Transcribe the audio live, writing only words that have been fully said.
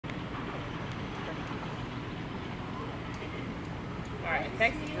Alright,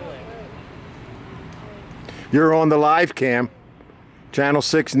 text it to him. You're on the live cam. Channel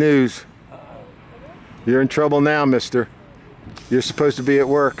 6 News. You're in trouble now, mister. You're supposed to be at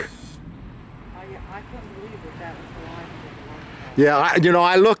work. I couldn't believe that was the line. Yeah, you know,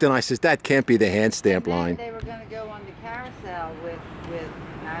 I looked and I said, that can't be the hand stamp line. They were going to go on the carousel with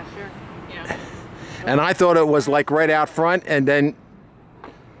Asher. Yeah. And I thought it was like right out front, and then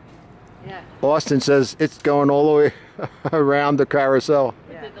Yeah. Austin says it's going all the way around the carousel.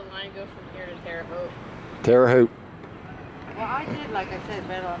 But did the line go from here to Terre Haute? Terre Haute. Well, I did, like I said,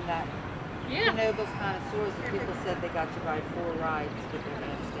 read on that. Yeah. Knoebels connoisseurs, and people said they got to buy 4 rides with their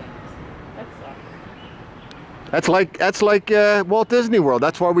hand stamps. That sucks. That's like Walt Disney World.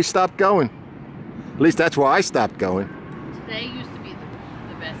 That's why we stopped going. At least that's why I stopped going. Today used to be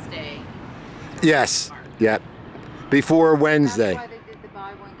the best day. Yes. Yep. Before Wednesday. That's why they did the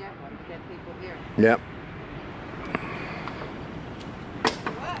buy one, get one, to get people here. Yep.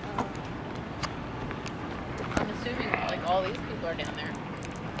 I'm assuming like all these people are down there.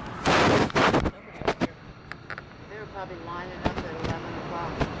 They were probably lining up at 11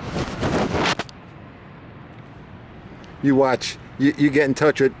 o'clock. You watch. You get in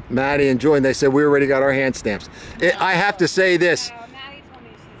touch with Maddie and Joy, and they said we already got our hand stamps. I have to say this. Maddie told me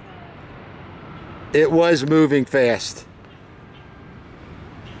she's not. It was moving fast.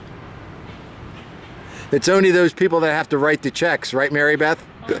 It's only those people that have to write the checks, right, Mary Beth?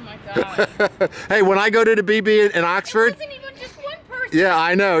 Oh my god. Hey, when I go to the BB in Oxford, It wasn't even just one person. yeah,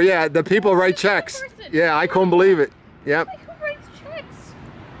 I know, yeah, the people write checks. Yeah, I couldn't believe it. Yep. Like, who writes checks?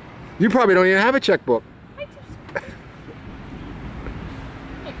 You probably don't even have a checkbook. I just...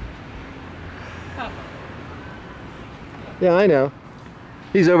 Yeah, I know.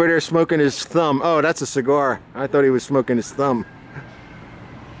 He's over there smoking his thumb. Oh, that's a cigar. I thought he was smoking his thumb.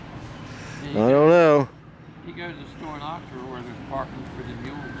 I don't know. He goes to the store in Oxford where there's parking for the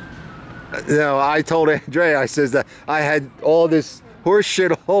mules. No, I told Andrea, I says that I had all this horse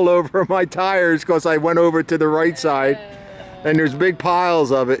shit all over my tires because I went over to the right side and there's big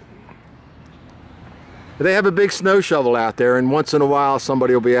piles of it. They have a big snow shovel out there, and once in a while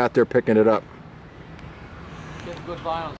somebody will be out there picking it up. Get good violence.